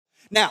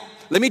Now,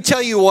 let me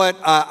tell you what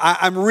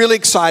I'm really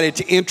excited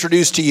to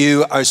introduce to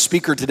you. Our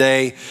speaker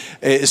today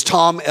is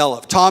Tom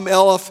Elliff. Tom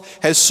Elliff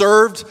has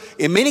served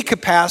in many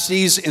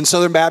capacities in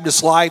Southern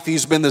Baptist life.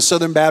 He's been the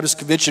Southern Baptist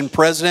Convention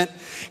president.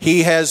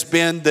 He has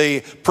been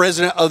the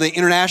president of the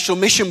International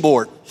Mission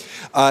Board.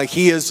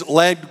 He has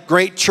led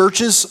great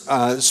churches,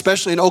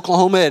 especially in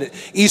Oklahoma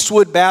at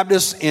Eastwood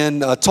Baptist in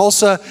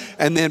Tulsa,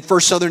 and then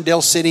First Southern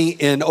Dale City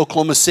in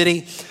Oklahoma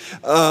City.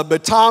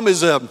 But Tom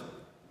is a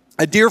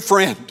dear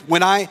friend.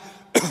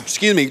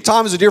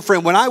 Tom is a dear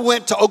friend. When I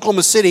went to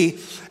Oklahoma City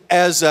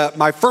as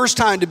my first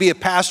time to be a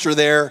pastor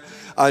there,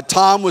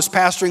 Tom was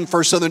pastoring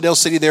First Southern Dale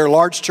City there, a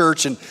large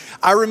church. And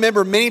I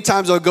remember many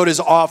times I would go to his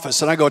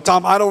office and I go,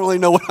 Tom, I don't really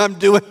know what I'm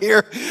doing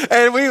here.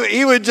 And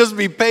he would just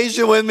be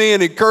patient with me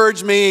and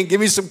encourage me and give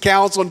me some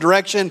counsel and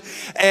direction.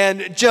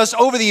 And just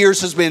over the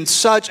years has been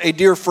such a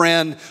dear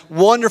friend,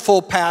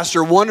 wonderful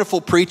pastor, wonderful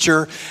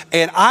preacher.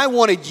 And I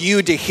wanted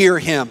you to hear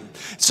him.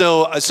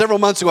 So several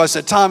months ago, I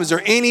said, Tom, is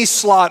there any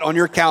slot on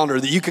your calendar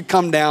that you could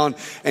come down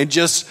and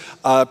just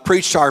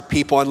preach to our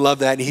people? I love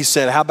that. And he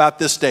said, how about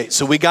this date?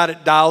 So we got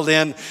it dialed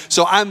in.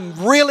 So I'm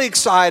really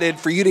excited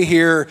for you to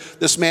hear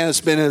this man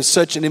that's been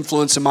such an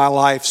influence in my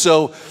life.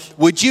 So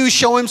would you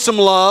show him some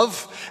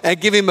love and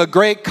give him a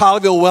great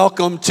Colleyville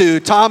welcome to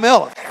Tom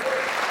Elliff?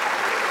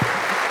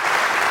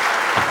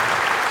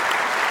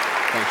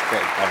 Thanks,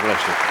 Craig. God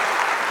bless you.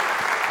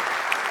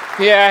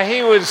 Yeah,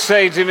 he would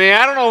say to me,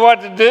 I don't know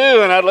what to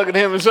do. And I'd look at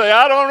him and say,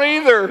 I don't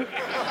either.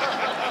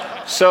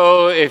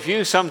 So if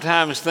you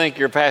sometimes think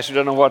your pastor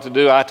doesn't know what to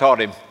do, I taught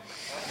him.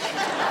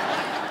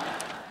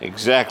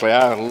 Exactly.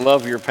 I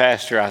love your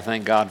pastor. I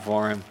thank God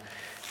for him.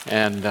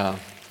 And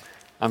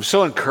I'm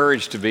so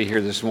encouraged to be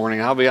here this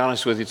morning. I'll be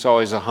honest with you, it's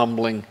always a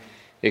humbling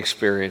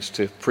experience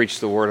to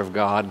preach the Word of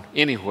God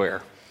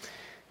anywhere.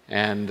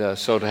 And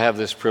so to have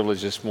this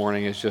privilege this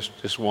morning is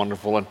just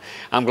wonderful. And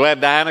I'm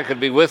glad Diana could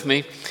be with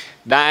me.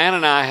 Diane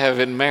and I have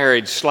been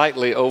married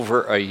slightly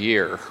over a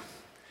year.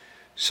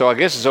 So I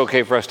guess it's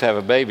okay for us to have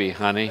a baby,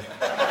 honey.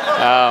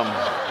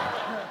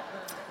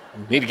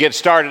 Need to get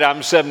started.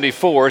 I'm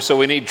 74, so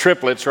we need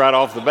triplets right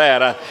off the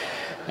bat.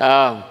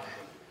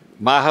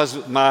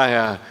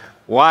 My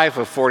wife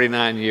of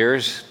 49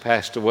 years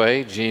passed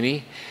away,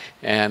 Jeannie,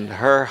 and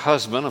her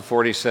husband of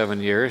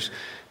 47 years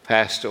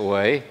passed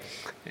away.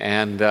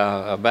 And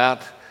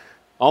about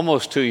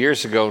almost 2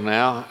 years ago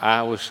now,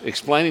 I was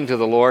explaining to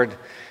the Lord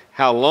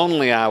how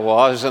lonely I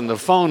was, and the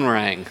phone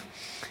rang.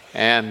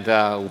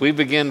 And we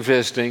began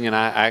visiting, and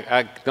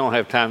I don't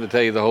have time to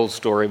tell you the whole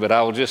story, but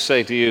I will just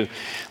say to you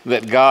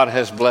that God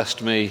has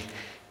blessed me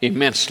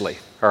immensely.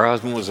 Her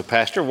husband was a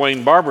pastor,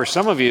 Wayne Barber.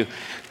 Some of you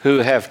who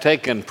have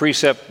taken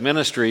Precept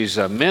Ministries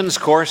men's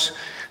course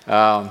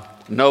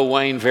know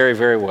Wayne very,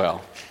 very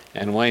well.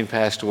 And Wayne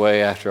passed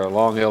away after a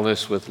long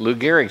illness with Lou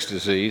Gehrig's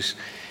disease.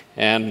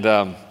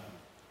 And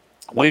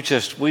we've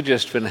just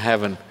been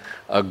having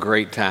a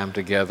great time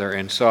together.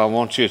 And so I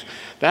want you,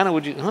 Donna,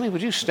 would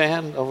you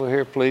stand over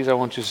here, please? I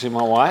want you to see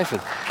my wife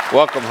and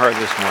welcome her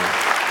this morning.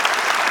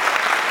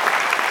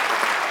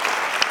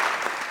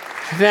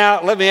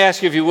 Now, let me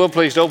ask you, if you will,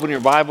 please open your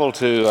Bible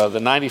to the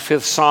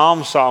 95th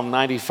Psalm, Psalm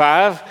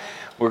 95.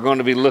 We're going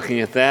to be looking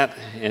at that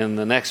in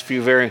the next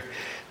few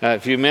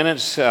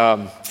minutes.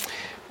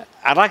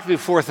 I'd like to do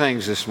four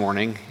things this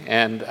morning,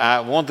 and I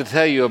want to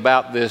tell you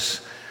about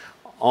this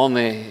on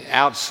the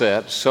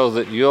outset so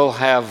that you'll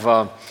have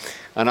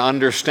an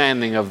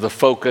understanding of the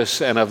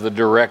focus and of the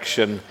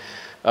direction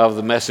of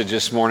the message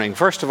this morning.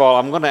 First of all,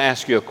 I'm going to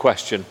ask you a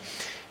question.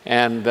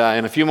 And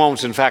in a few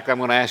moments, in fact, I'm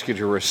going to ask you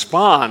to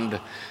respond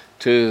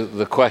to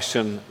the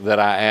question that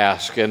I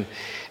ask. And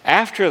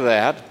after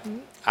that,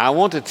 I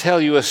want to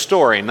tell you a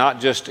story, not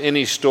just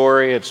any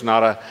story. It's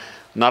not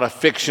a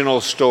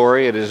fictional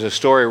story. It is a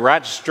story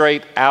right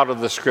straight out of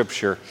the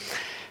Scripture.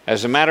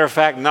 As a matter of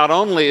fact, not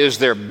only is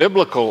there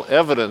biblical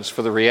evidence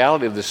for the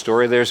reality of the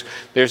story,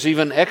 there's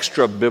even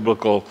extra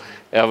biblical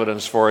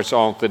evidence for its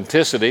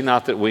authenticity.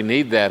 Not that we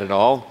need that at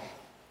all.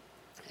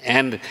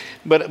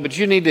 But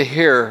you need to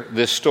hear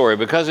this story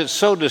because it's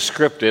so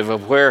descriptive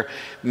of where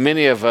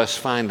many of us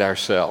find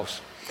ourselves.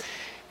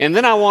 And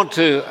then I want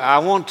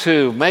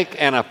to make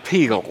an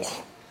appeal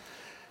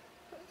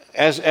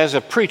as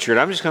a preacher. And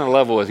I'm just going to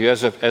level with you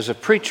as a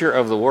preacher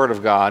of the Word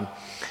of God.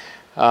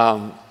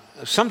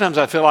 Sometimes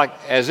I feel like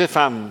as if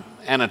I'm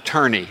an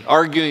attorney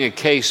arguing a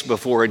case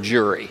before a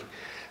jury.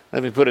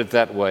 Let me put it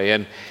that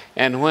way.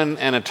 And when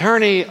an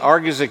attorney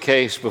argues a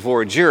case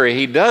before a jury,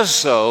 he does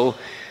so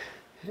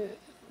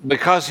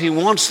because he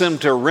wants them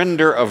to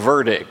render a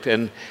verdict.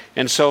 And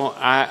so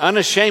I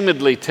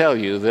unashamedly tell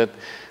you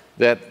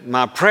that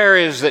my prayer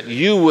is that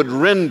you would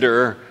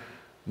render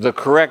the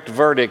correct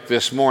verdict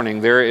this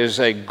morning. There is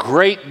a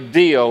great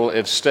deal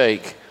at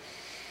stake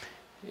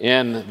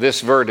in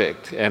this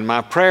verdict. And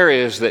my prayer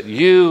is that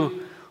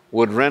you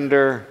would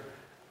render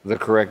the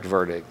correct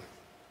verdict.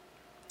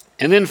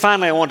 And then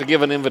finally, I want to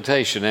give an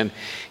invitation. And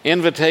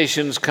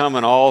invitations come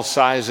in all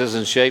sizes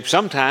and shapes.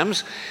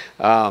 Sometimes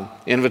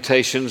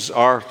invitations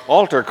are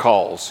altar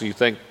calls. You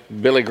think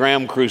Billy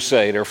Graham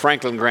Crusade or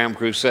Franklin Graham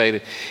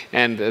Crusade.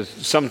 And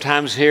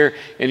sometimes here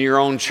in your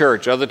own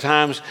church. Other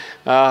times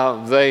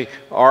they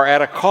are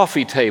at a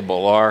coffee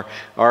table or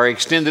are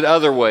extended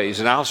other ways.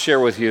 And I'll share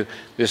with you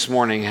this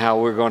morning how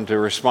we're going to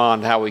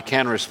respond, how we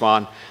can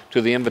respond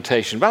to the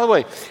invitation. By the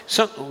way,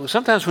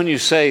 sometimes when you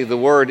say the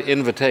word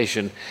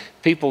invitation,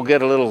 people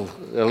get a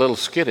little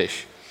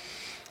skittish.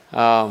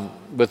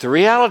 But the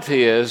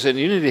reality is, and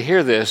you need to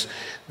hear this,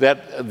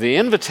 that the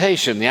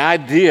invitation, the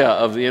idea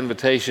of the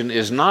invitation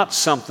is not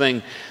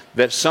something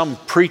that some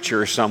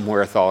preacher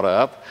somewhere thought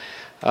up.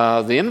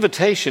 The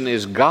invitation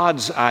is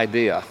God's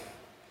idea.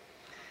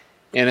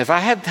 And if I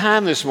had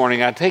time this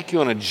morning, I'd take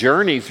you on a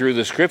journey through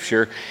the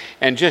Scripture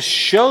and just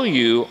show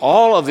you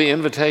all of the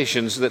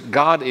invitations that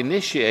God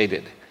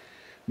initiated,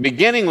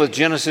 beginning with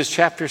Genesis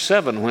chapter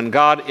 7, when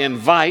God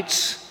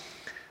invites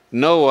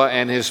Noah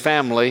and his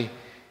family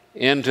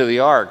into the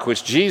ark,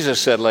 which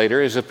Jesus said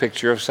later is a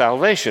picture of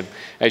salvation.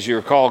 As you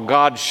recall,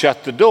 God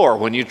shut the door.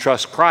 When you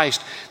trust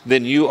Christ,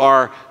 then you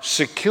are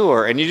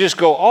secure. And you just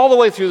go all the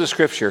way through the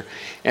Scripture.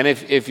 And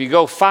if you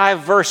go 5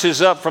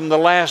 verses up from the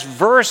last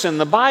verse in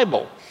the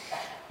Bible,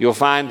 you'll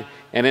find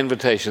an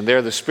invitation.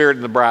 There, the Spirit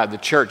and the bride, the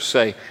church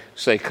say,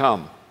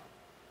 come.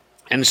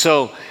 And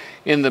so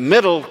in the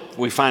middle,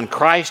 we find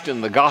Christ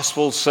in the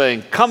Gospels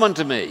saying, come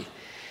unto me.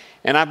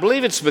 And I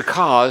believe it's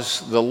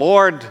because the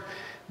Lord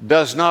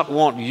does not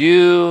want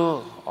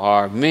you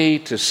or me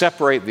to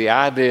separate the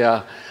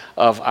idea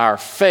of our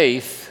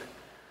faith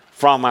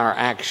from our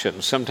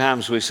actions.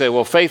 Sometimes we say,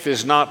 well, faith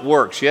is not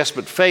works. Yes,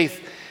 but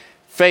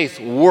faith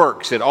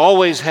works. It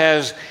always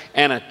has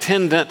an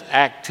attendant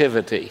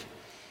activity.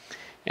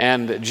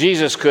 And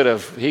Jesus could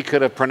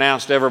have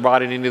pronounced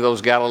everybody in any of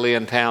those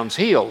Galilean towns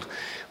healed.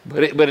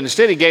 But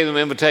instead he gave them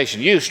an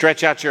invitation. You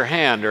stretch out your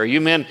hand, or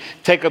you men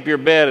take up your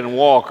bed and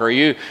walk, or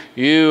you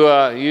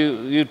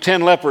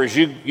 10 lepers,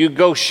 you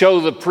go show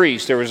the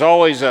priest. There was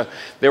always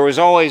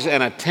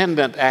an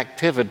attendant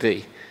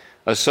activity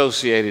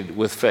associated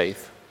with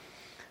faith.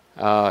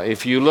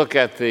 If you look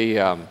at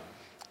you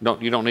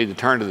don't need to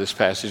turn to this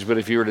passage, but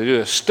if you were to do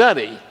a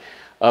study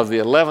of the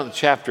 11th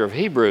chapter of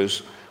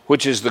Hebrews,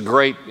 which is the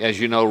great, as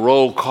you know,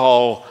 roll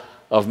call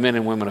of men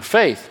and women of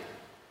faith,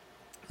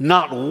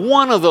 not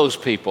one of those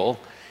people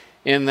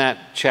in that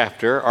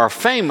chapter are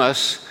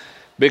famous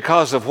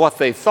because of what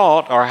they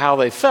thought or how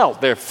they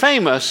felt. They're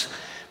famous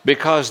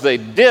because they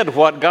did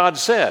what God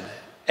said.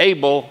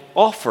 Abel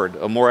offered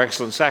a more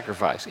excellent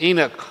sacrifice.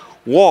 Enoch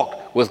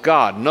walked with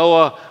God.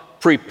 Noah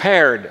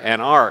prepared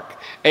an ark.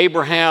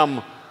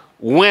 Abraham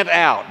went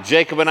out.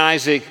 Jacob and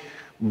Isaac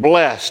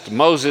blessed.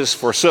 Moses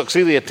forsook.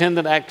 See the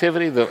attendant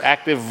activity, the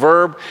active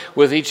verb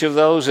with each of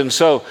those? And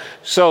so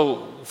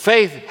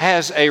faith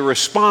has a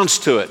response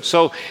to it.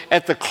 So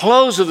at the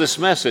close of this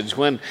message,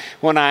 when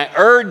I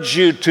urge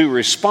you to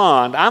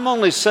respond, I'm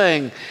only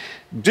saying,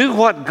 do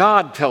what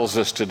God tells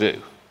us to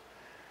do.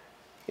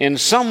 In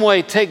some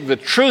way, take the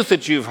truth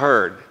that you've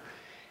heard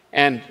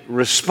and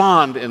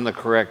respond in the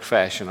correct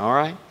fashion, all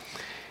right?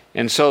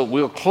 And so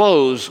we'll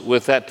close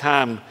with that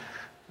time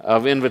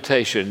of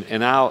invitation,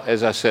 and now,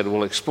 as I said,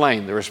 we'll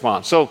explain the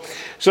response. So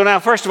now,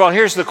 first of all,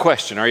 here's the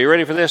question. Are you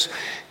ready for this?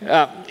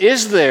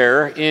 Is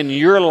there in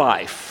your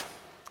life,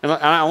 and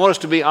I want us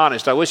to be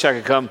honest. I wish I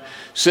could come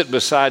sit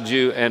beside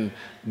you and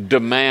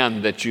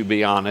demand that you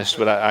be honest,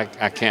 but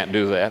I can't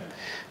do that.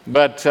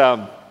 But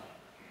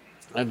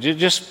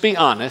just be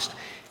honest,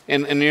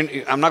 and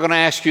I'm not going to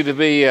ask you to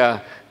be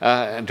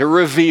to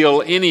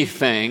reveal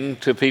anything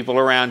to people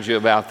around you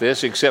about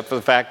this, except for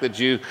the fact that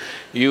you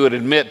would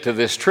admit to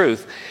this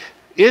truth.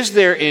 Is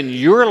there in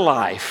your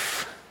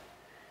life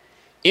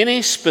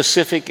any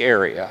specific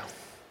area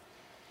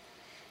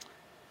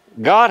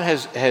God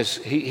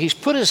He's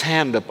put His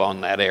hand up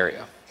on that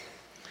area,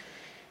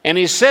 and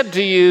He said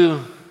to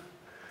you,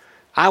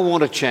 I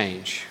want to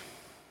change.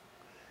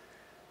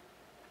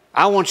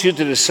 I want you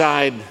to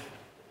decide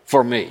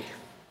for me.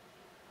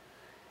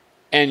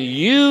 And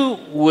you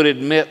would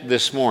admit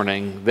this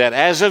morning that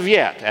as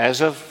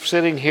of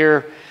sitting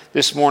here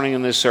this morning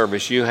in this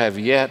service, you have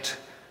yet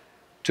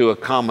to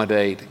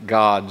accommodate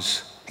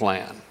God's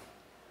plan.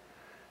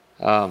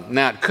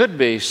 Now, it could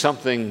be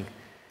something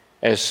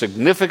as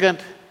significant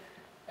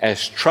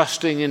as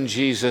trusting in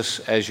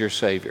Jesus as your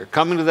Savior.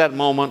 Coming to that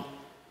moment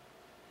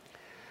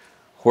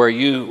where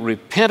you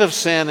repent of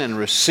sin and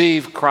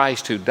receive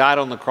Christ who died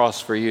on the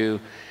cross for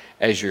you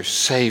as your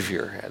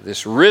Savior,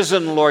 this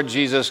risen Lord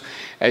Jesus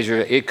as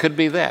it could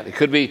be that. It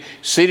could be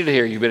seated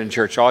here. You've been in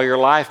church all your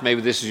life.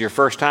 Maybe this is your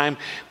first time,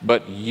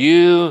 but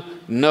you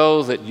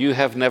know that you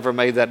have never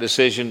made that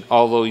decision,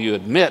 although you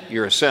admit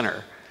you're a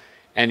sinner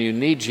and you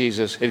need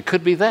Jesus. It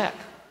could be that.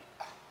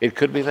 It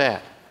could be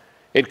that.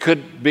 It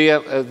could be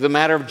the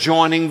matter of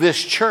joining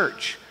this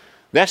church,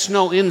 That's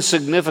no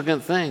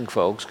insignificant thing,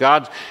 folks.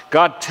 God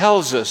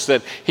tells us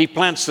that He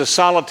plants the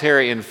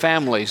solitary in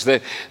families,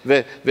 that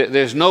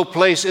there's no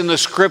place in the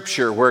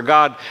Scripture where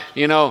God,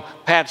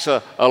 pats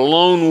a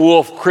lone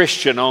wolf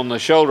Christian on the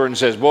shoulder and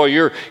says, boy,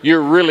 you're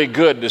really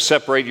good to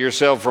separate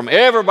yourself from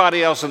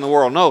everybody else in the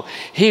world. No,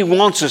 He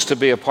wants us to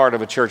be a part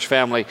of a church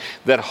family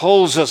that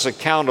holds us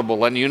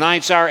accountable and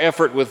unites our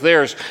effort with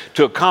theirs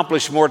to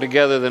accomplish more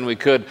together than we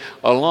could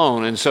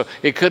alone. And so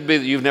it could be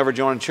that you've never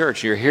joined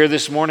church. You're here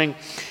this morning,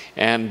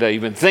 and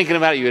you've been thinking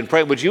about it, you've been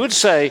praying, but you would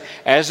say,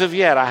 as of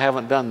yet, I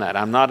haven't done that.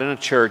 I'm not in a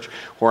church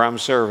where I'm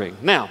serving.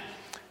 Now,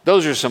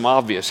 those are some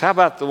obvious. How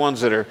about the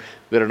ones that are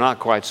not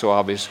quite so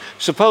obvious?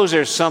 Suppose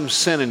there's some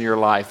sin in your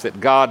life that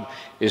God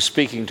is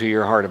speaking to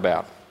your heart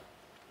about.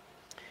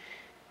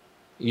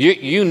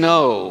 You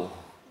know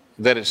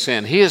that it's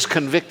sin. He has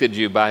convicted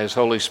you by His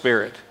Holy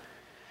Spirit.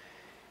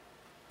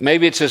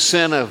 Maybe it's a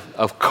sin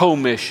of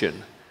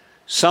commission,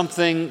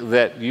 something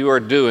that you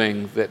are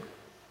doing that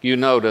you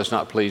know does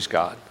not please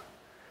God.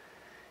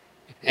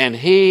 And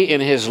He,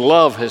 in His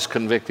love, has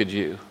convicted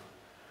you.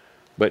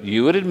 But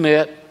you would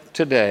admit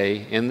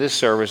today in this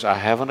service, I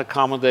haven't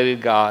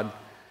accommodated God.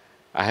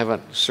 I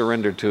haven't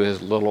surrendered to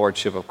the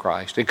Lordship of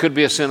Christ. It could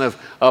be a sin of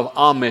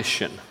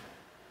omission,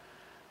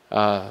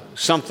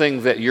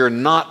 something that you're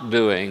not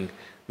doing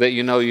that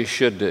you know you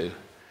should do.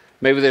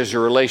 Maybe there's a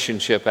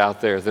relationship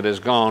out there that has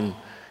gone,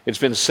 it's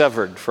been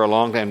severed for a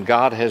long time.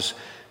 God has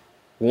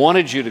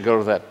wanted you to go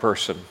to that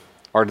person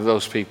or to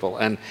those people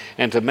and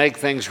to make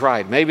things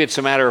right. Maybe it's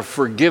a matter of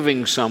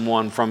forgiving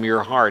someone from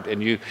your heart,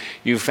 and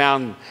you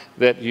found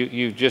that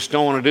you just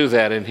don't want to do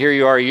that. And here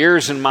you are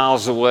years and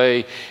miles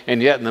away,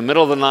 and yet in the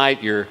middle of the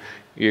night you're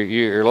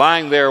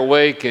lying there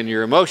awake and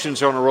your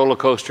emotions are on a roller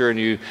coaster, and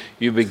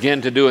you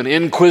begin to do an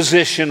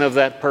inquisition of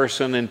that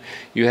person, and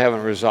you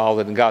haven't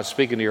resolved it. And God's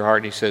speaking to your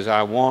heart, and He says,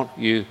 I want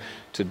you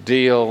to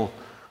deal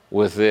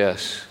with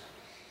this.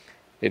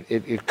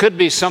 It could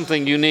be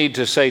something you need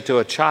to say to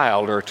a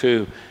child or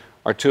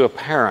to a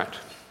parent.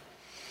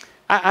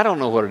 I don't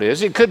know what it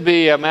is. It could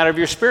be a matter of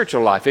your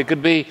spiritual life. It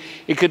could be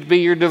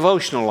your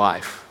devotional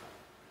life.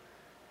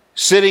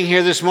 Sitting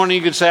here this morning,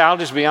 you could say, I'll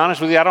just be honest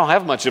with you, I don't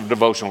have much of a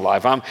devotional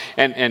life.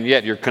 And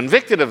yet you're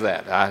convicted of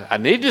that. I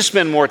need to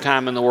spend more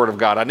time in the Word of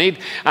God. I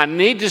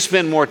need to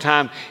spend more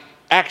time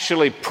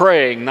actually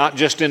praying, not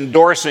just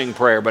endorsing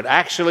prayer, but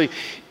actually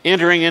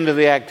entering into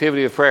the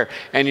activity of prayer.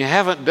 And you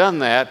haven't done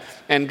that.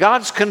 And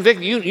God's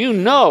convicted you. You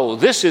know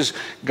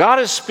God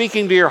is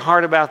speaking to your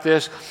heart about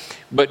this,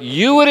 but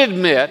you would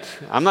admit,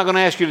 I'm not going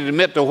to ask you to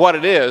admit to what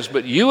it is,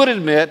 but you would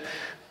admit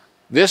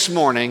this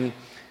morning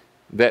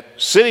that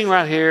sitting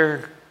right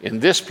here in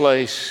this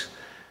place,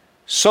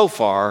 so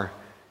far,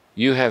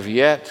 you have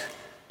yet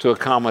to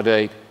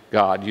accommodate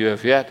God. You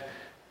have yet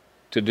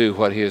to do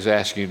what He is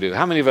asking you to do.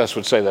 How many of us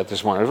would say that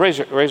this morning?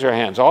 Raise our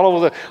hands all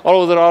over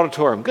the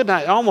auditorium. Good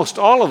night. Almost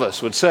all of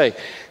us would say,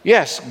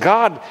 yes,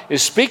 God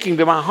is speaking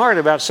to my heart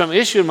about some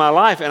issue in my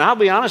life, and I'll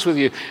be honest with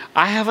you,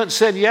 I haven't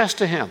said yes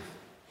to Him.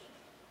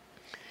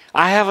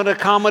 I haven't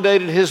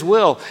accommodated His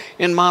will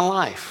in my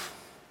life.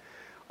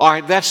 All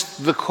right, that's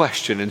the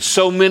question, and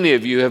so many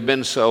of you have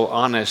been so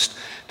honest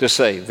to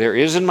say, there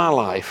is in my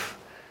life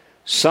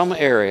some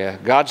area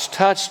God's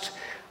touched.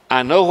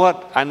 I know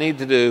what I need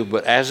to do,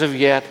 but as of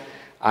yet,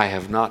 I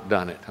have not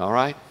done it, all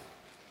right?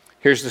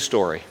 Here's the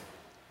story.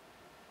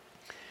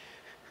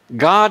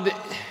 God,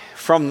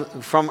 from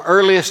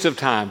earliest of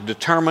time,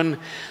 determined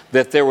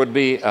that there would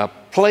be a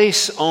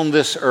place on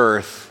this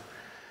earth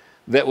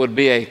that would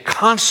be a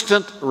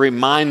constant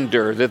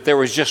reminder that there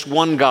was just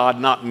one God,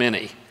 not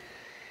many,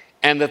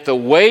 and that the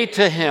way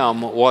to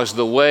Him was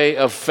the way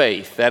of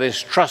faith, that is,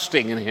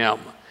 trusting in Him.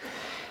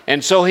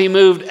 And so He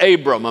moved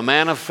Abram, a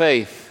man of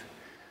faith,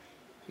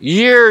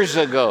 years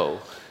ago,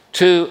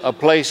 to a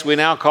place we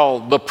now call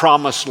the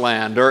Promised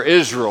Land or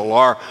Israel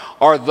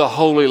or the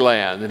Holy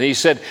Land. And He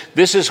said,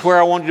 this is where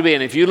I want you to be.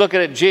 And if you look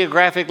at it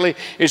geographically,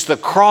 it's the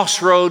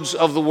crossroads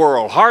of the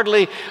world.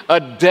 Hardly a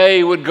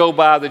day would go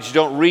by that you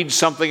don't read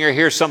something or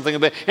hear something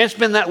about it. And it's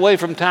been that way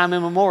from time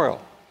immemorial.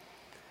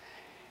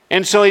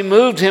 And so He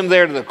moved him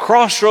there to the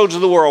crossroads of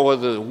the world where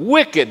the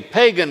wicked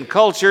pagan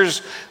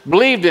cultures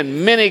believed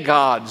in many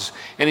gods.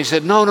 And He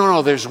said,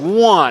 no, there's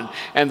one.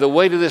 And the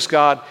way to this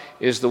God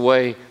is the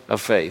way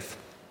of faith.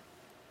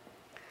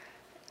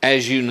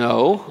 As you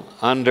know,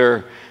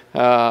 under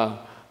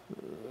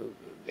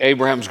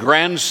Abraham's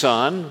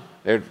grandson,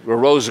 there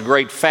arose a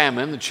great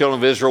famine. The children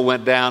of Israel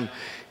went down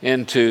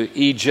into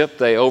Egypt.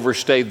 They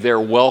overstayed their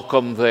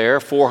welcome there.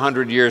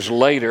 400 years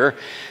later,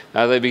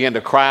 they began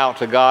to cry out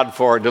to God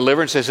for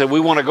deliverance. They said,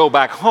 we want to go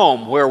back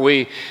home where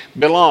we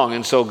belong.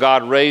 And so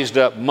God raised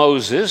up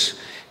Moses.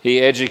 He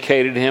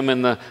educated him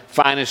in the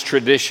finest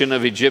tradition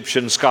of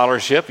Egyptian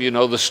scholarship. You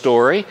know the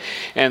story.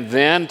 And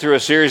then through a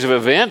series of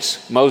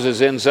events, Moses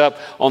ends up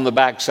on the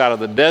backside of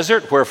the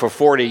desert where for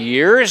 40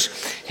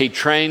 years he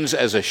trains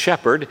as a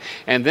shepherd.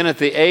 And then at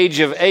the age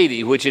of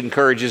 80, which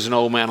encourages an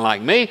old man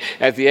like me,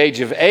 at the age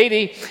of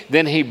 80,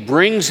 then he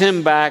brings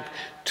him back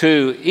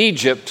to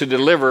Egypt to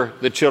deliver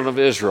the children of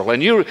Israel.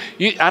 And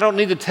I don't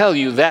need to tell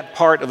you that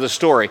part of the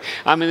story.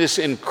 I mean, this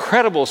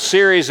incredible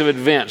series of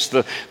events,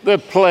 the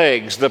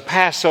plagues, the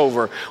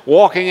Passover,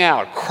 walking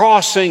out,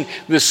 crossing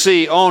the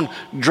sea on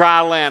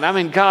dry land. I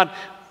mean, God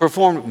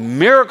performed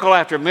miracle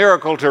after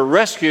miracle to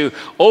rescue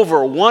over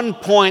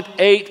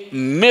 1.8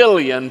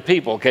 million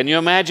people. Can you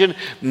imagine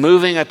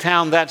moving a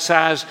town that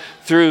size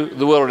through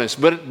the wilderness?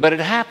 But it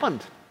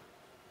happened.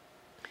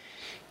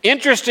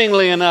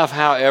 Interestingly enough,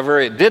 however,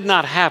 it did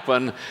not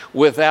happen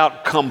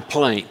without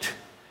complaint.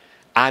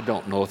 I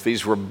don't know if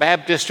these were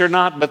Baptists or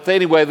not, but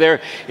anyway,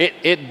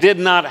 it did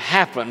not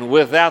happen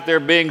without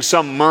there being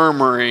some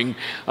murmuring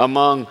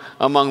among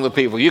the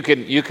people. You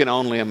can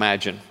only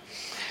imagine.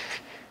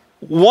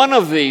 One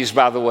of these,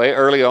 by the way,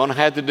 early on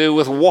had to do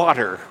with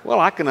water.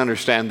 Well, I can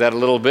understand that a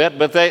little bit,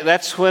 but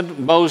that's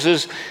when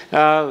Moses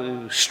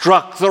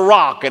struck the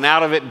rock and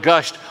out of it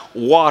gushed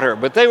water.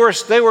 But they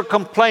were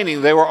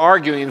complaining, they were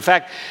arguing. In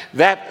fact,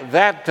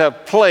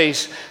 that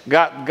place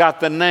got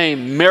the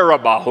name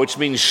Meribah, which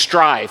means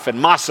strife,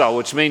 and Massah,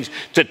 which means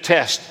to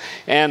test.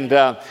 And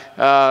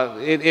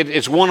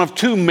it's one of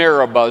two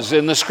Meribahs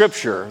in the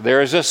Scripture.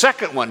 There is a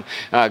second one.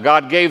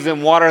 God gave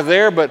them water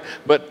there, but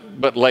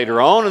later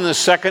on in the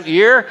second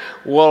year,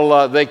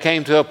 they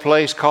came to a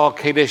place called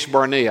Kadesh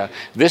Barnea.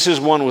 This is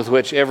one with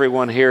which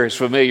everyone here is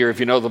familiar if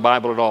you know the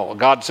Bible at all.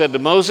 God said to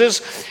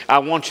Moses, I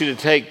want you to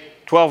take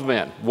 12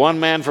 men, one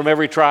man from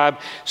every tribe,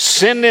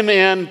 send him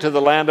in to the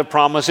land of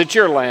promise. It's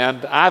your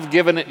land. I've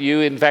given it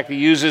you. In fact, he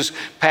uses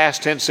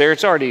past tense there.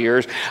 It's already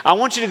yours. I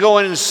want you to go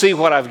in and see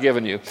what I've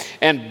given you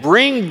and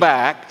bring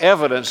back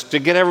evidence to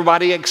get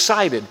everybody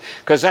excited,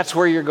 because that's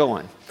where you're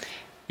going.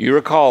 You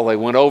recall, they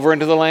went over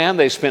into the land.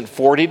 They spent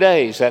 40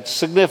 days. That's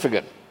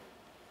significant.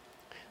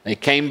 They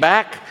came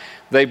back.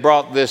 They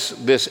brought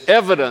this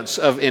evidence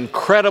of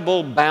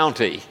incredible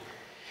bounty.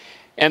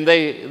 And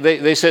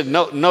they said,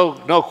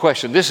 no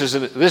question. This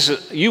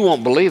is you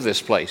won't believe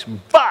this place.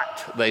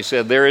 But, they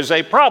said, there is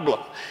a problem.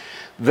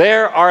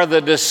 There are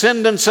the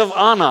descendants of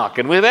Anak,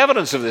 and we have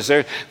evidence of this.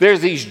 There's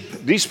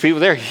these people,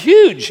 they're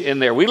huge in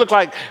there. We look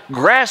like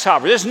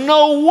grasshoppers. There's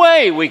no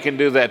way we can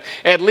do that.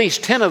 At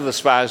least 10 of the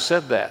spies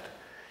said that.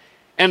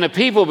 And the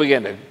people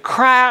began to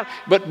cry out.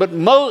 But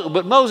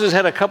Moses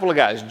had a couple of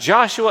guys,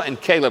 Joshua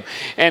and Caleb.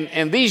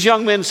 And these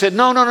young men said,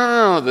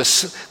 no.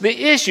 The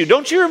issue,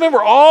 don't you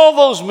remember all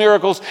those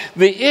miracles?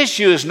 The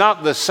issue is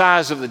not the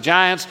size of the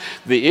giants.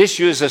 The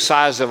issue is the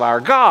size of our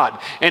God.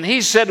 And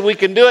he said we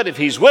can do it. If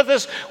he's with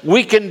us,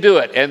 we can do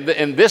it.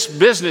 And this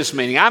business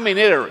meeting, I mean,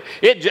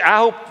 I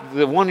hope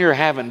the one you're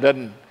having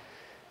doesn't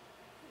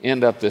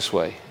end up this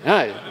way.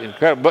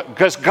 Incredible. But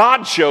because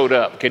God showed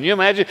up. Can you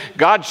imagine?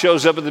 God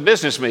shows up at the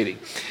business meeting.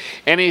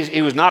 And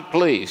he was not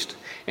pleased.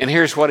 And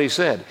here's what he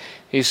said.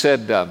 He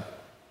said,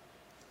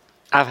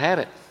 I've had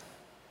it.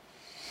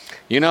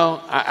 You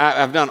know,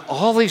 I've done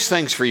all these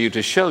things for you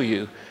to show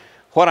you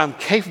what I'm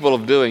capable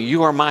of doing.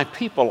 You are my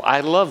people. I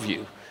love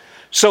you.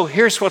 So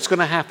here's what's going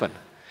to happen.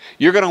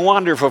 You're going to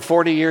wander for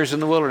 40 years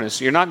in the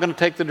wilderness. You're not going to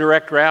take the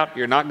direct route.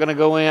 You're not going to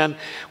go in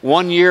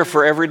 1 year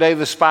for every day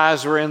the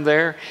spies were in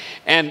there.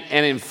 And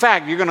in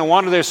fact, you're going to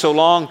wander there so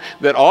long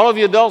that all of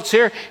you adults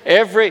here,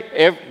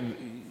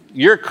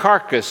 your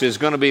carcass is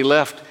going to be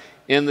left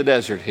in the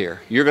desert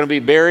here. You're going to be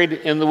buried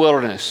in the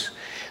wilderness.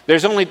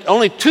 There's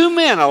only 2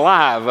 men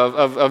alive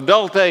of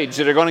adult age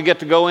that are going to get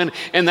to go in,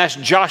 and that's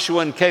Joshua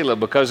and Caleb,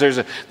 because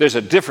there's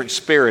a different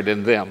spirit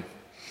in them.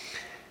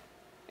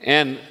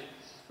 And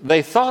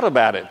they thought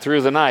about it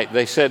through the night.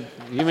 They said,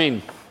 you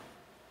mean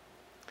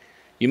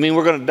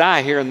we're going to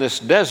die here in this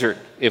desert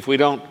if we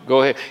don't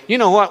go ahead? You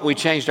know what? We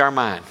changed our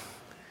mind.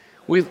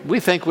 We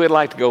think we'd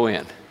like to go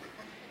in.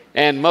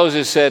 And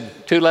Moses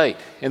said, too late.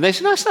 And they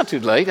said, no, it's not too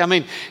late. I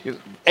mean,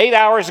 8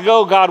 hours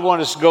ago, God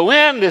wanted us to go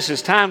in. This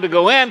is time to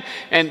go in.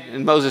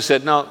 And Moses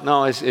said,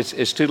 no,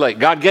 it's too late.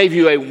 God gave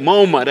you a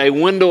moment, a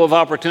window of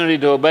opportunity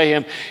to obey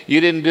him.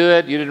 You didn't do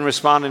it. You didn't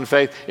respond in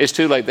faith. It's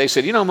too late. They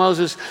said, you know,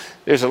 Moses,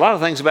 there's a lot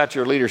of things about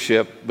your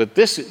leadership, but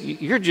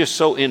you're just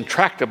so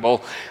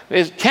intractable.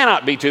 It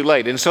cannot be too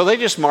late. And so they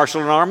just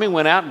marshaled an army,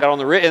 went out, got on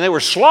the ridge, and they were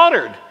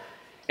slaughtered.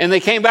 And they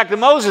came back to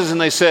Moses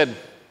and they said,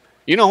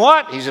 you know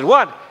what? He said,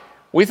 what?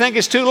 We think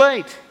it's too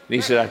late. And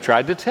he said, I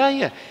tried to tell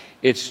you,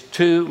 it's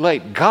too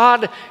late.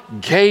 God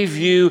gave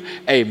you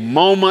a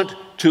moment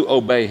to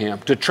obey him,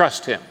 to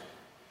trust him,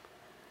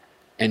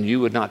 and you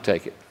would not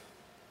take it.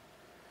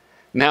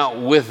 Now,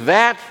 with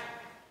that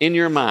in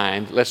your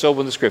mind, let's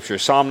open the scripture,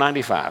 Psalm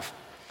 95.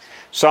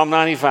 Psalm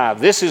 95.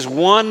 This is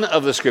one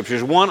of the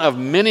scriptures, one of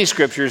many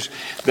scriptures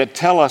that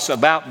tell us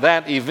about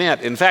that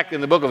event. In fact,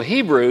 in the book of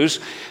Hebrews,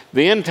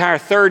 the entire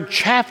 3rd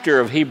chapter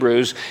of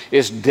Hebrews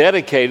is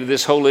dedicated to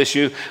this whole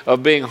issue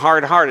of being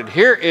hard-hearted.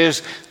 Here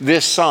is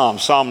this psalm,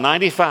 Psalm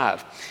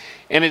 95.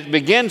 And it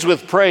begins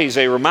with praise,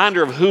 a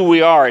reminder of who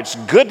we are. It's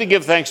good to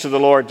give thanks to the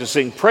Lord, to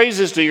sing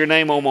praises to your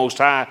name, O Most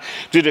High,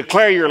 to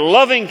declare your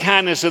loving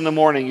kindness in the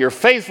morning, your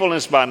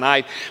faithfulness by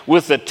night,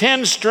 with the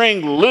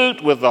 10-stringed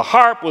lute, with the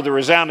harp, with the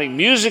resounding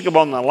music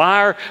upon the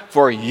lyre.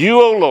 For you,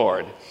 O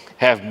Lord,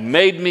 have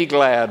made me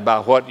glad by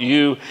what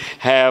you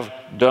have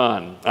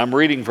done. I'm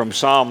reading from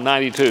Psalm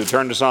 92.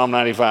 Turn to Psalm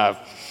 95.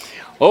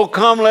 Oh,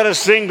 come, let us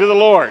sing to the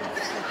Lord.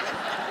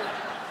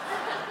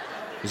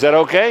 Is that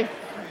okay?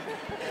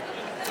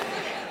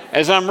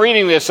 As I'm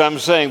reading this, I'm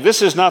saying,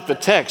 this is not the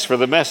text for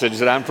the message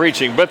that I'm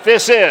preaching, but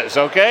this is,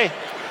 okay?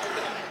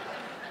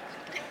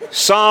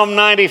 Psalm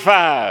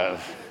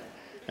 95.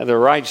 Had the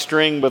right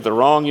string, but the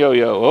wrong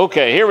yo-yo.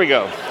 Okay, here we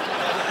go.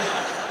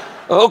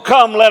 Oh,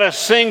 come, let us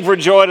sing for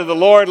joy to the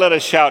Lord. Let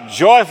us shout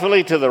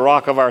joyfully to the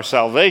rock of our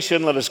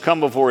salvation. Let us come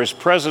before his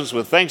presence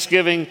with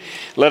thanksgiving.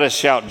 Let us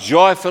shout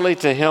joyfully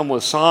to him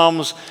with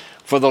psalms.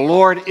 For the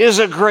Lord is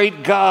a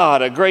great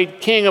God, a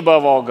great King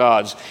above all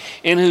gods,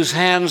 in whose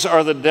hands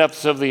are the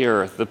depths of the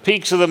earth. The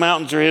peaks of the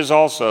mountains are his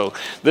also.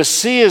 The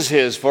sea is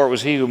his, for it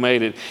was he who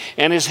made it,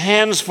 and his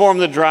hands formed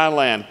the dry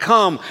land.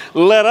 Come,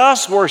 let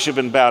us worship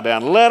and bow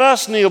down. Let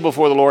us kneel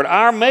before the Lord,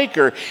 our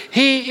Maker.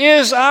 He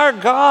is our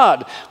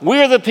God. We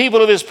are the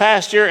people of his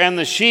pasture and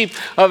the sheep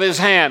of his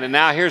hand. And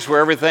now here's where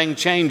everything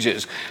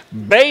changes.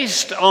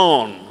 Based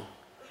on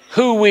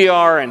who we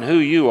are and who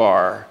you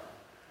are,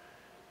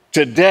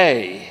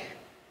 today,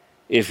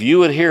 if you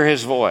would hear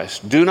his voice,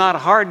 do not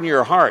harden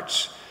your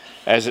hearts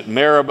as at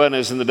Meribah and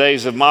as in the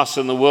days of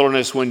Massah in the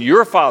wilderness when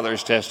your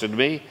fathers tested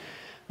me.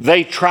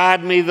 They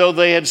tried me though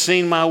they had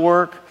seen my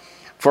work.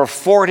 For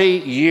 40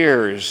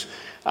 years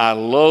I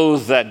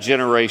loathed that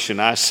generation.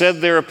 I said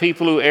there are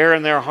people who err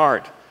in their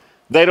heart.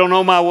 They don't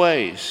know my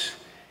ways.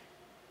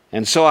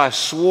 And so I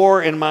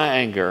swore in my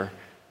anger,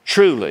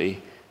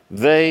 truly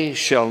they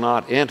shall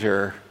not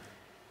enter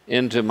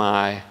into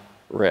my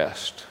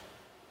rest.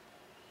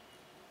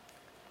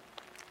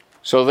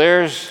 So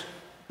there's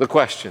the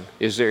question.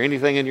 Is there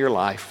anything in your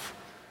life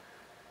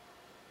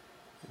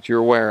that you're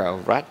aware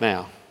of right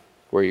now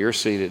where you're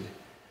seated?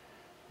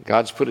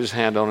 God's put his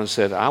hand on and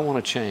said, I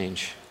want to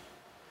change.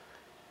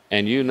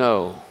 And you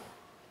know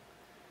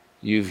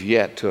you've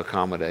yet to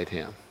accommodate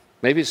him.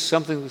 Maybe it's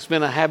something that's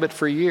been a habit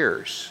for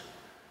years.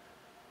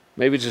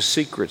 Maybe it's a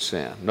secret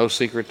sin. No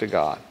secret to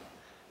God.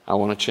 I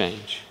want to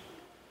change.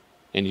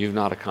 And you've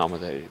not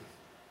accommodated him.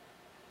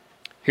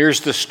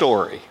 Here's the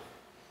story.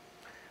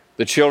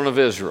 The children of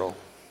Israel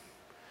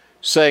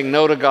saying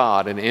no to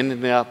God and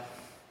ending up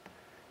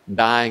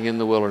dying in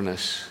the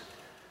wilderness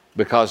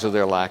because of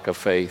their lack of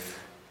faith,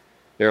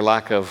 their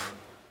lack of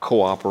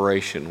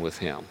cooperation with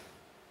him.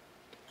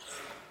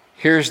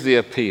 Here's the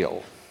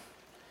appeal.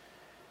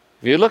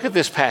 If you look at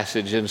this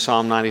passage in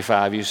Psalm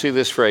 95, you see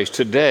this phrase,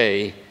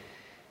 today,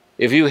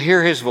 if you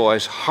hear his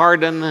voice,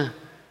 harden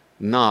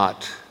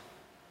not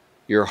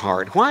your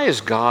heart. Why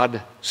is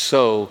God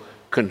so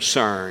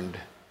concerned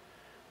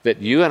that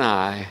you and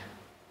I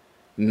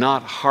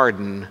not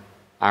harden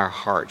our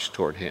hearts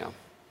toward him?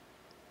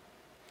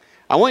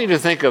 I want you to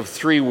think of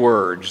 3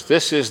 words.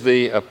 This is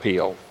the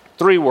appeal.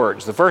 3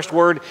 words. The first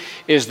word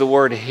is the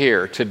word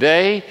hear.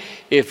 Today,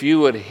 if you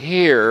would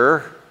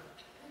hear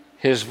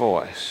his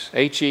voice,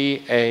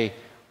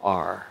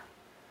 H-E-A-R.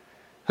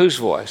 Whose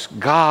voice?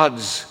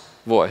 God's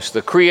voice,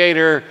 the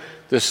creator,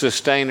 the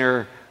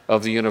sustainer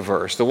of the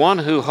universe, the one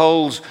who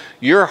holds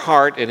your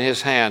heart in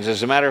his hands.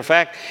 As a matter of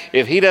fact,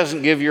 if he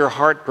doesn't give your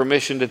heart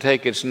permission to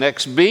take its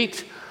next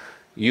beat,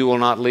 you will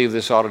not leave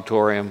this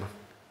auditorium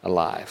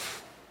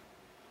alive.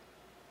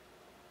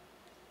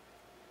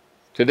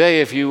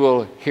 Today, if you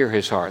will hear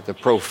his heart, the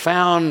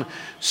profound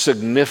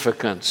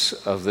significance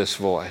of this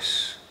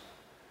voice.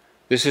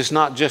 This is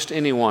not just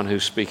anyone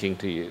who's speaking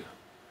to you.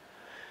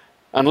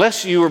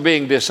 Unless you were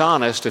being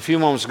dishonest, a few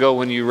moments ago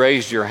when you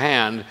raised your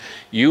hand,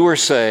 you were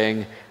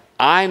saying,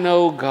 I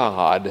know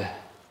God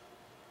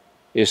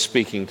is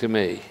speaking to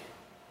me.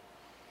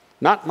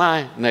 Not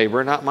my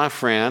neighbor, not my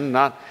friend,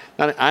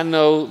 I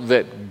know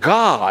that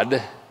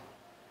God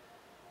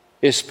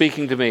is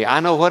speaking to me. I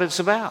know what it's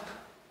about.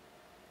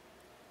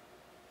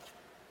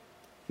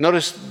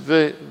 Notice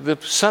the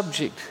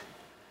subject.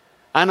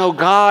 I know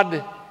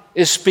God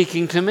is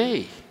speaking to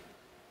me.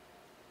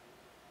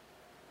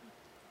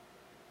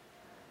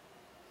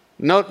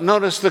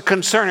 Notice the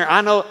concerner.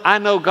 I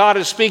know God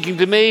is speaking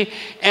to me,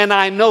 and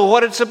I know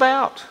what it's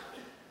about.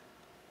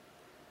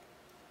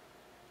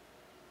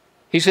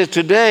 He says,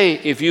 today,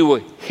 if you will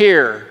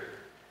hear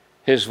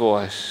his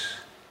voice,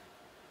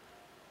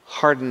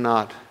 harden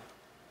not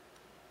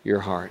your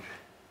heart.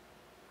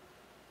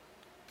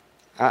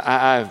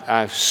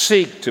 I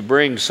seek to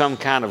bring some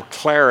kind of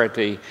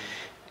clarity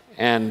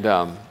and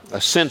a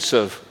sense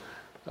of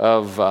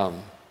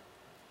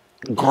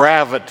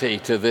gravity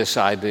to this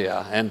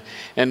idea,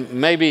 and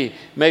maybe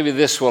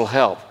this will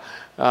help.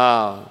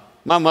 My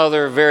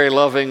mother, very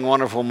loving,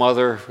 wonderful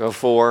mother of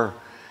 4,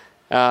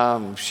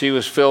 she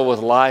was filled with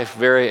life,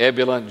 very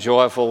ebullient,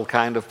 joyful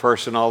kind of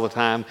person all the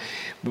time.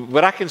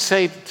 But I can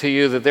say to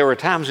you that there were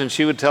times when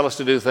she would tell us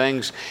to do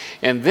things,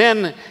 and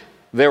then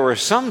there were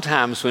some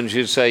times when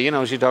she'd say,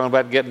 she's talking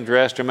about getting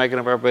dressed or making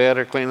up our bed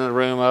or cleaning the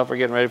room up or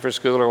getting ready for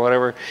school or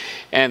whatever.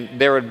 And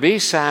there would be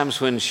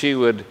times when she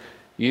would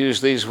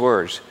use these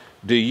words,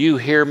 do you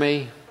hear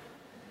me?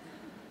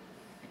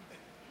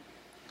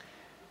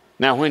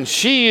 Now, when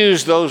she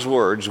used those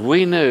words,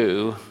 we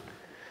knew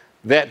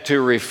that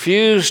to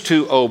refuse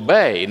to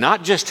obey,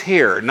 not just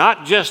hear,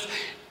 not just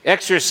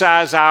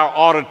exercise our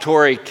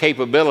auditory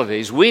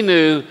capabilities, we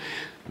knew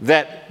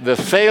that the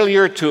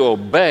failure to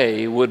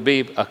obey would be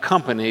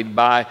accompanied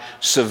by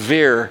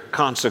severe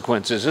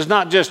consequences. It's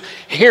not just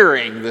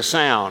hearing the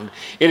sound,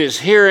 it is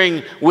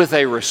hearing with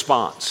a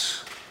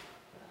response.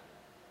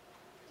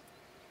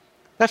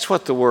 That's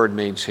what the word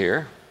means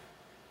here.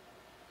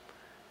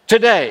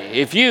 Today,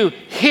 if you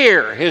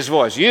hear his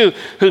voice, you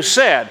who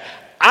said,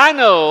 I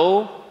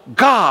know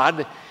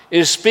God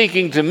is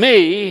speaking to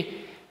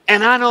me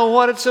and I know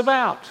what it's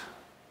about.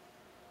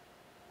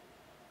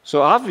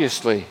 So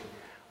obviously,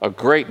 a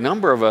great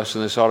number of us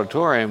in this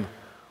auditorium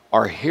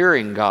are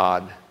hearing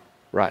God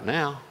right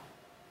now.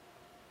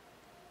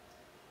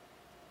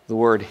 The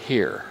word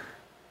hear.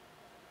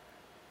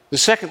 The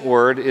second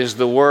word is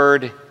the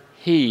word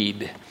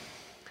heed.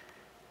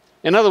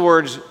 In other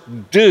words,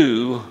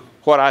 do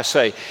what I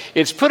say.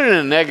 It's put in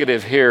a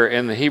negative here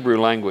in the Hebrew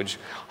language.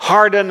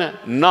 Harden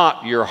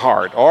not your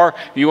heart. Or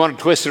if you want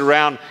to twist it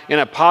around in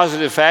a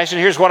positive fashion,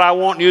 here's what I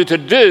want you to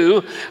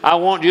do. I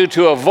want you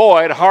to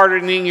avoid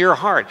hardening your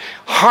heart.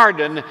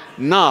 Harden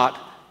not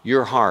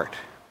your heart.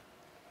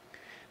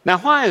 Now,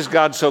 why is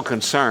God so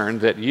concerned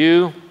that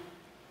you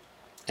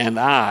and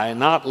I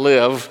not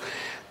live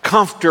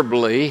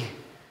comfortably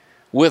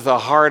with a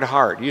hard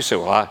heart? You say,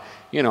 well,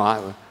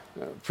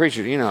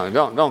 preacher,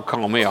 don't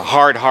call me a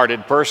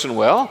hard-hearted person.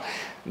 Well,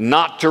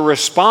 not to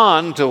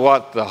respond to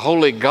what the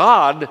holy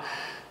God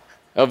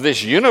of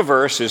this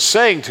universe is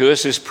saying to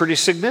us is pretty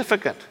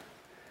significant.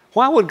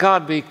 Why would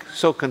God be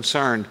so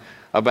concerned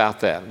about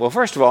that? Well,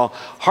 first of all,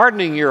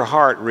 hardening your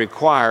heart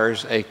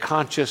requires a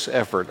conscious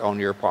effort on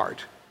your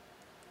part.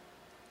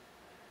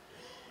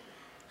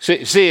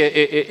 See,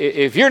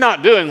 if you're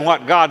not doing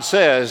what God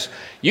says,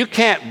 you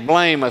can't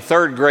blame a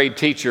third-grade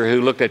teacher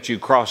who looked at you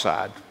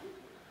cross-eyed.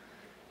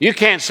 You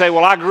can't say,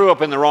 well, I grew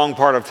up in the wrong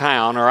part of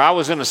town, or I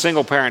was in a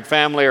single-parent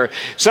family, or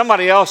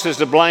somebody else is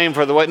to blame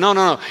for the way.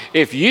 No.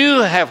 If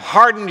you have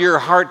hardened your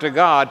heart to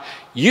God,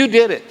 you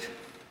did it.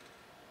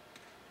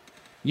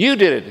 You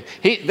did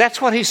it.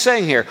 That's what he's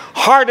saying here.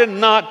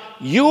 Harden not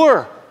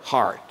your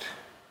heart.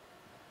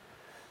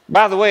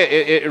 By the way,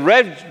 it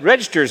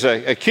registers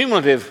a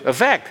cumulative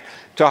effect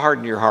to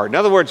harden your heart. In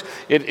other words,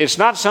 it's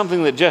not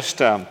something that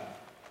just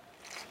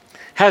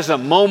has a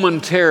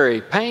momentary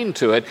pain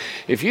to it.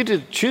 If you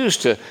choose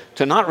to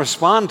not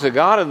respond to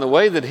God in the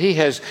way that he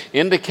has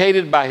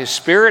indicated by his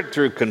Spirit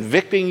through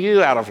convicting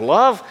you out of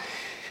love,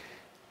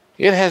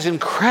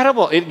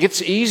 it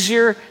gets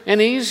easier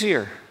and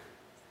easier.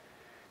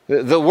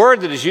 The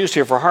word that is used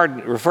here for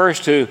harden refers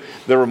to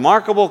the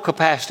remarkable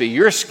capacity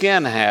your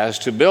skin has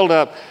to build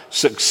up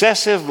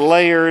successive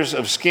layers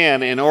of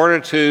skin in order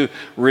to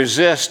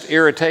resist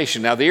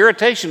irritation. Now, the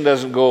irritation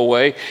doesn't go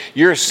away.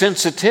 Your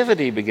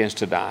sensitivity begins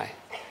to die.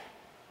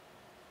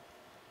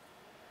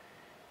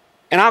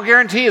 And I'll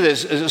guarantee you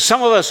this,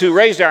 some of us who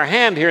raised our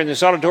hand here in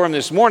this auditorium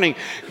this morning,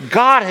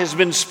 God has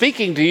been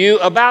speaking to you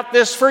about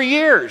this for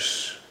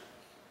years.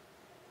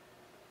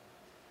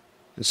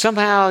 And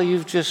somehow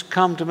you've just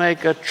come to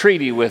make a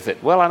treaty with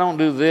it. Well, I don't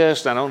do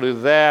this, I don't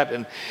do that,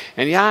 and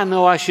yeah, I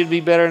know I should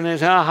be better than this.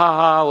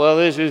 Well,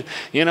 this is,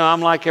 I'm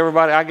like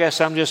everybody. I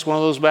guess I'm just one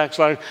of those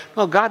backsliders.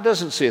 No, God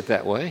doesn't see it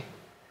that way.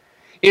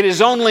 It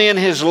is only in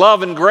his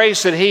love and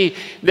grace that he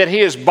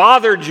has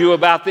bothered you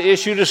about the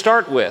issue to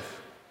start with.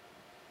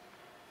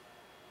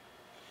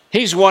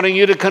 He's wanting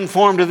you to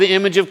conform to the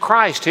image of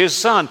Christ, his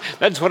Son.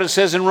 That's what it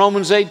says in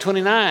Romans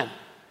 8:29.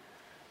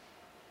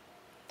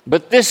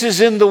 But this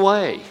is in the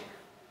way.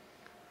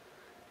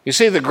 You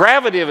see, the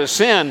gravity of a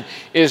sin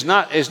is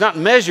not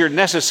measured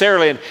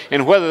necessarily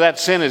in whether that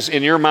sin is,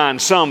 in your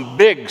mind, some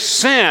big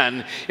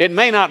sin. It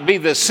may not be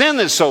the sin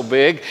that's so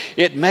big.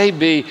 It may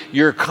be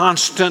your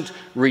constant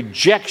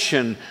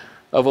rejection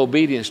of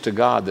obedience to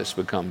God that's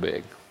become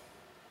big.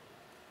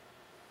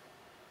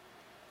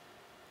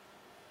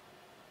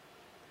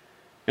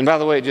 And by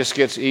the way, it just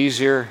gets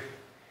easier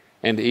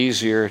and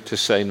easier to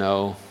say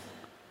no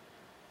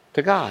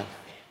to God.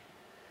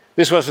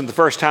 This wasn't the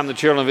first time the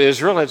children of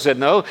Israel had said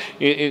no.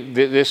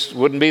 This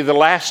wouldn't be the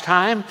last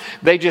time.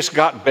 They just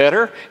got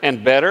better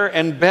and better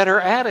and better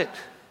at it.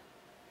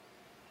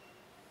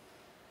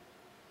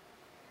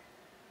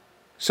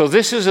 So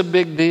this is a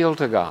big deal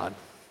to God.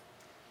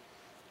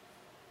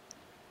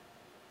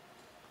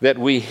 That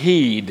we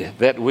heed,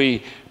 that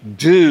we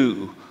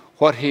do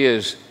what he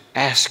is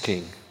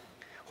asking,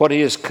 what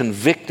he is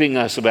convicting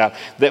us about,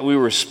 that we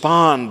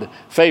respond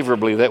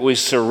favorably, that we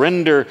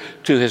surrender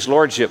to his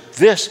lordship.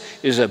 This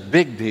is a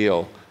big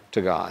deal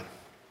to God.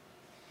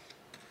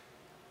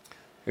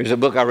 There's a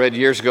book I read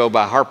years ago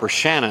by Harper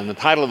Shannon. The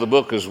title of the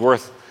book is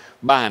worth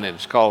buying it.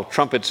 It's called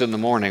Trumpets in the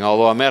Morning.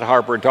 Although I met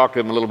Harper and talked to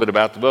him a little bit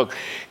about the book,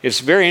 it's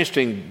a very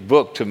interesting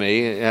book to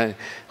me.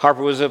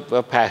 Harper was a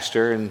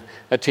pastor and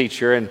a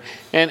teacher,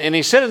 and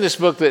he said in this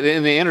book that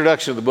in the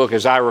introduction of the book,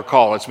 as I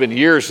recall, it's been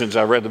years since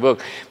I read the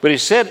book, but he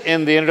said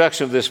in the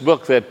introduction of this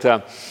book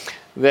that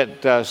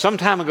that some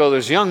time ago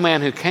there's a young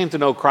man who came to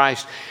know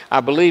Christ, I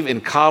believe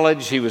in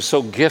college. He was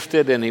so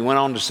gifted, and he went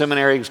on to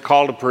seminary. He was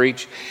called to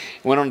preach.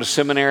 He went on to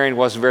seminary, and it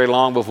wasn't very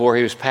long before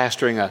he was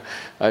pastoring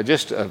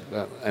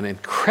an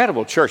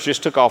incredible church.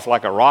 Just took off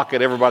like a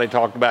rocket. Everybody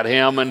talked about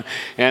him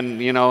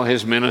and you know,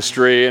 his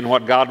ministry and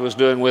what God was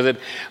doing with it.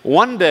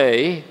 One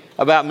day,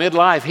 about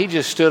midlife, he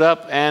just stood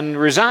up and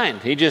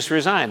resigned. He just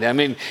resigned. I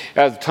mean,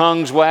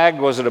 tongues wagged.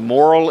 Was it a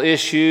moral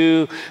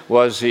issue?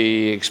 Was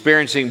he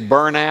experiencing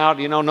burnout?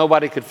 You know,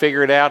 nobody could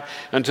figure it out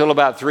until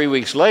about 3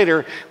 weeks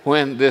later,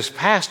 when this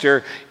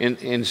pastor,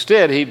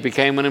 instead, he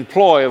became an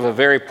employee of a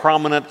very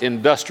prominent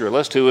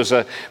industrialist who was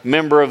a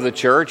member of the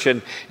church.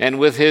 And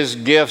with his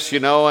gifts, you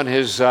know, and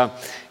his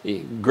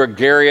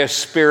gregarious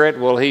spirit,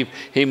 well, he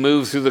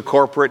moved through the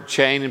corporate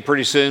chain, and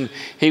pretty soon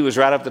he was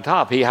right up the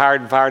top. He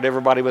hired and fired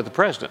everybody but the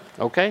president.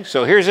 Okay,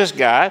 so here's this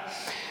guy,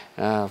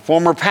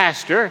 former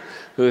pastor,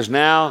 who is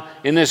now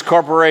in this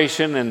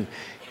corporation,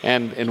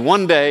 and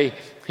one day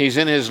he's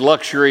in his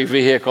luxury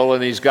vehicle,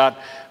 and he's got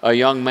a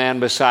young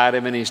man beside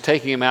him, and he's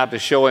taking him out to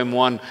show him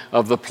one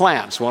of the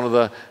plants, one of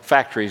the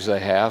factories they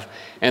have.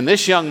 And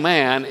this young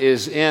man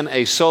is in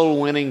a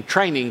soul-winning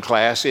training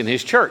class in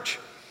his church.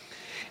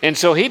 And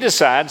so he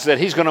decides that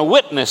he's going to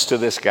witness to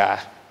this guy.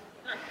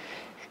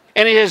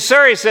 And he says,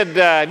 "Sir," he said,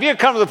 "have you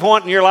come to the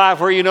point in your life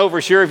where you know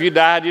for sure if you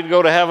died, you'd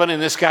go to heaven?" And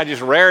this guy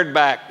just reared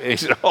back. And he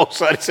said, "Oh,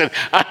 son," he said,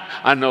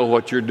 I know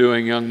what you're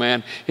doing, young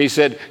man." He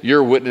said,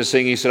 "You're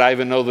witnessing." He said, "I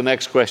even know the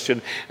next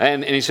question."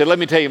 And he said, "Let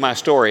me tell you my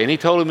story." And he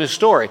told him his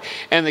story.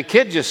 And the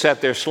kid just sat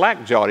there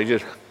slack-jawed.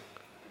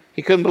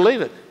 He couldn't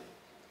believe it.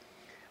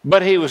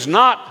 But he was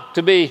not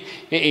to be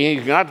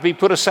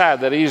put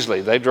aside that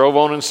easily. They drove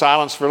on in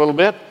silence for a little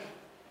bit.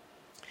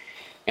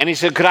 And he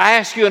said, "Could I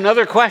ask you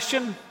another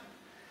question?"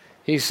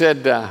 He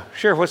said,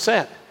 "Sure, what's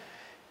that?"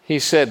 He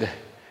said,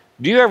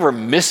 "Do you ever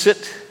miss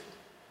it?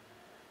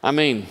 I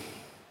mean,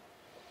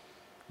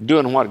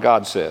 doing what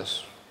God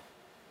says.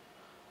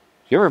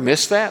 You ever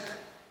miss that?"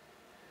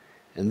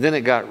 And then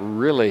it got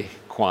really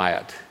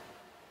quiet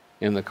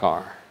in the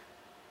car.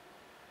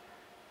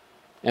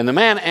 And the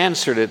man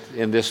answered it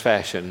in this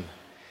fashion.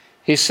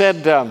 He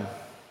said, "Do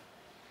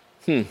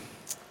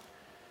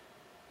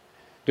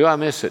I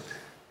miss it?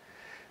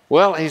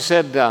 Well," he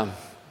said,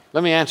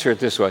 "let me answer it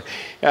this way.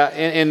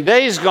 In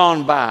days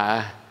gone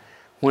by,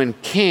 when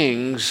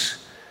kings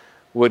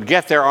would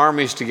get their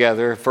armies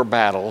together for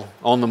battle,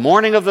 on the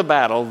morning of the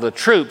battle, the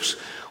troops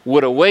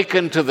would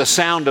awaken to the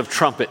sound of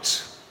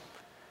trumpets."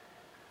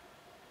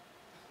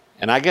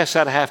 And I guess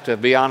I'd have to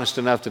be honest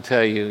enough to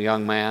tell you,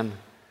 young man,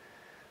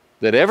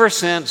 that ever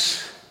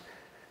since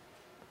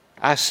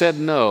I said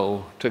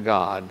no to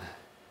God,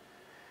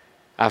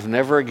 I've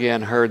never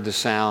again heard the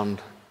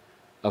sound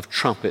of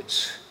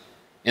trumpets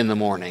in the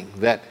morning,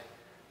 that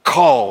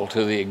call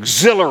to the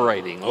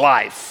exhilarating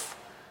life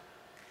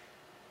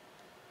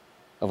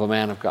of a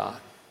man of God.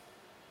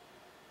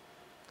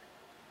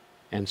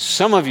 And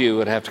some of you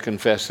would have to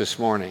confess this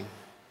morning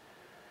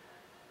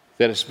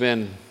that it's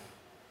been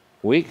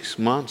weeks,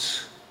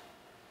 months,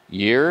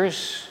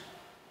 years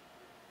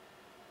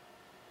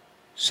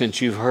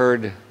since you've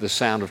heard the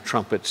sound of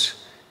trumpets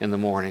in the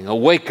morning,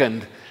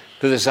 awakened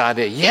to this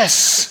idea,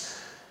 yes,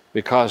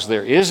 because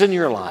there is in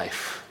your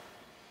life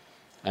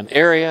an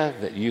area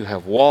that you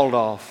have walled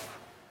off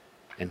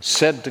and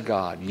said to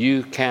God,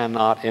 "You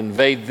cannot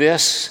invade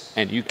this,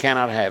 and you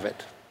cannot have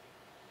it.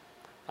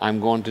 I'm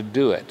going to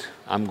do it.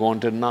 I'm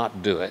going to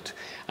not do it.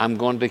 I'm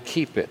going to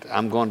keep it.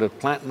 I'm going to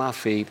plant my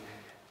feet.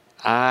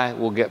 I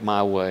will get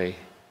my way,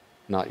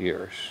 not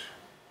yours."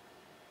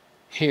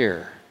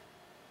 Hear.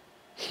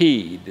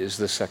 Heed is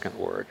the second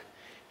word.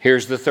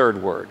 Here's the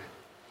third word.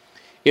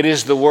 It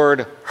is the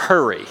word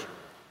hurry.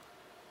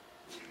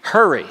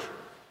 Hurry.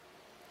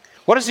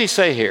 What does he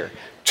say here?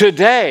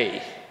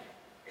 Today,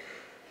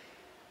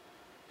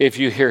 if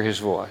you hear his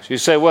voice. You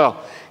say,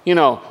 well, you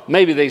know,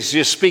 maybe they're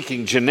just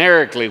speaking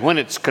generically when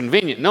it's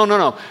convenient.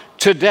 No.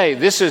 Today,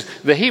 this is,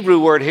 the Hebrew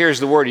word here is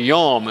the word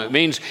yom. It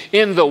means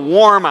in the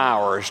warm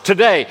hours.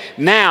 Today,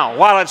 now,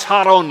 while it's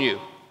hot on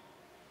you.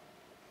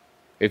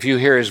 If you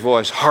hear his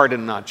voice,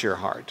 harden not your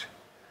heart.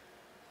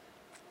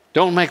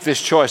 Don't make this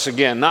choice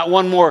again. Not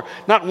one more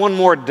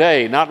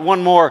day, not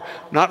one more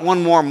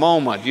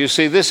moment. You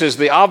see, this is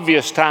the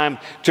obvious time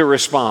to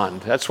respond.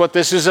 That's what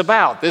this is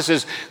about. This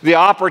is the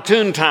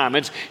opportune time.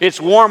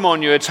 It's warm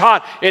on you. It's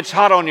hot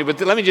on you.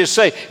 But let me just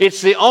say,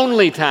 it's the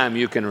only time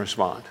you can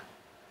respond.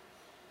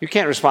 You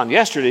can't respond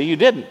yesterday. You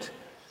didn't.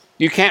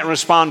 You can't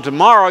respond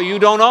tomorrow. You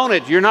don't own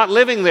it. You're not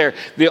living there.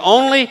 The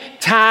only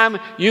time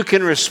you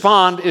can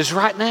respond is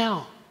right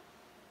now.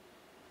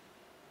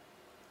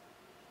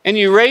 And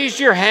you raised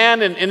your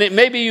hand, and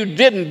maybe you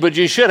didn't, but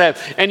you should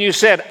have. And you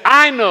said,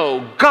 "I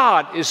know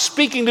God is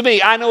speaking to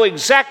me. I know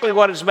exactly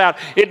what it's about.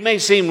 It may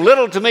seem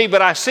little to me,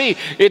 but I see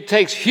it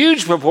takes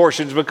huge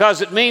proportions because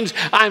it means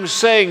I'm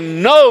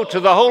saying no to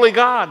the holy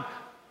God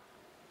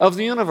of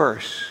the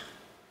universe.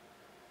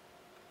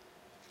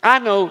 I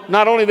know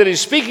not only that he's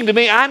speaking to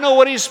me, I know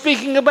what he's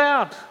speaking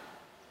about."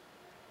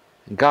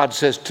 And God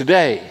says,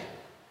 "Today,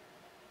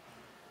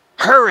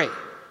 Hurry.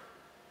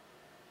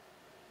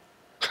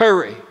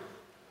 Hurry.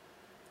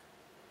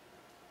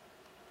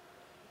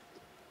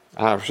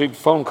 I received a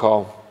phone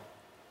call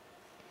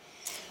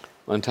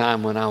one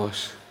time when I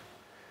was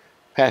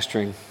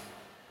pastoring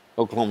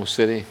Oklahoma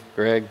City,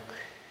 Greg.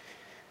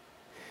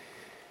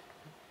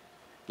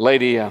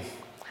 Lady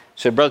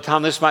said, Brother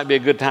Tom, this might be a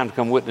good time to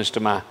come witness to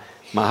my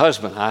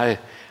husband. I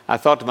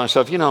thought to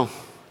myself,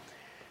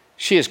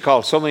 she has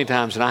called so many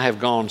times, and I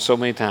have gone so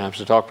many times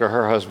to talk to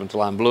her husband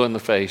till I'm blue in the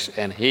face.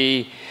 And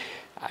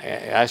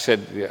I said,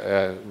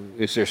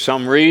 is there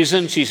some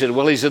reason? She said,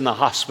 well, he's in the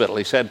hospital.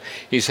 He said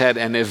he's had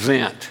an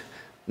event.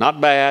 Not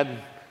bad.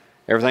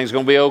 Everything's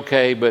going to be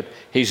okay, but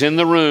he's in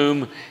the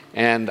room,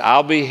 and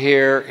I'll be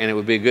here, and it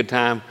would be a good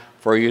time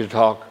for you to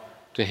talk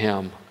to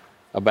him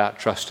about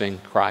trusting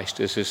Christ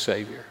as his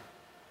Savior.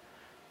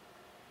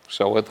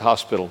 So at the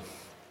hospital,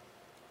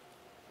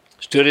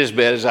 stood at his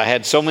bed, as I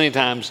had so many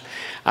times.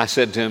 I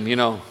said to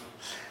him,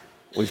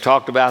 we've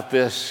talked about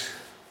this.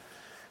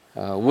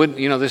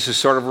 This is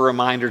sort of a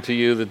reminder to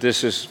you that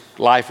this is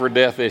life or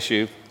death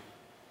issue.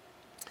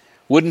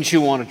 Wouldn't you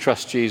want to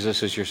trust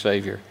Jesus as your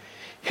Savior?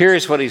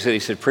 Here's what he said. He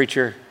said,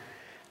 Preacher,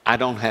 I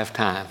don't have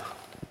time.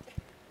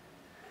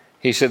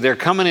 He said, they're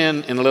coming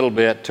in a little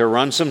bit to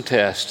run some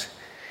tests,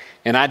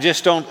 and I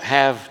just don't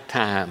have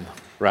time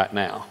right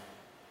now.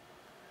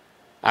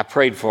 I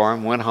prayed for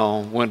him, went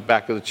home, went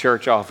back to the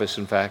church office,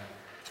 in fact,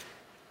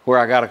 where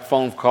I got a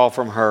phone call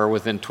from her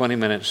within 20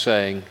 minutes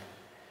saying,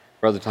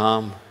 Brother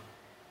Tom,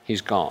 he's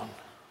gone.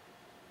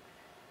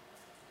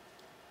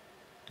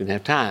 Didn't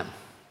have time.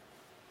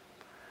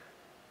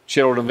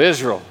 Children of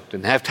Israel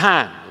didn't have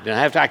time.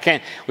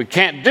 We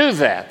can't do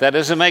that. That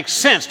doesn't make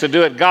sense to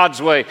do it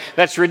God's way.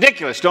 That's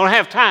ridiculous. Don't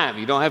have time.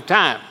 You don't have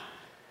time.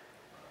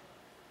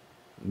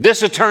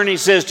 This attorney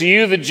says to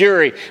you, the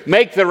jury,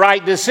 make the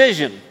right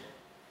decision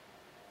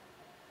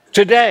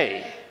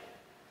today.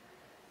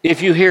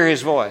 If you hear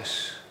his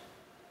voice,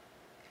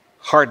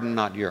 harden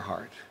not your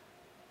heart.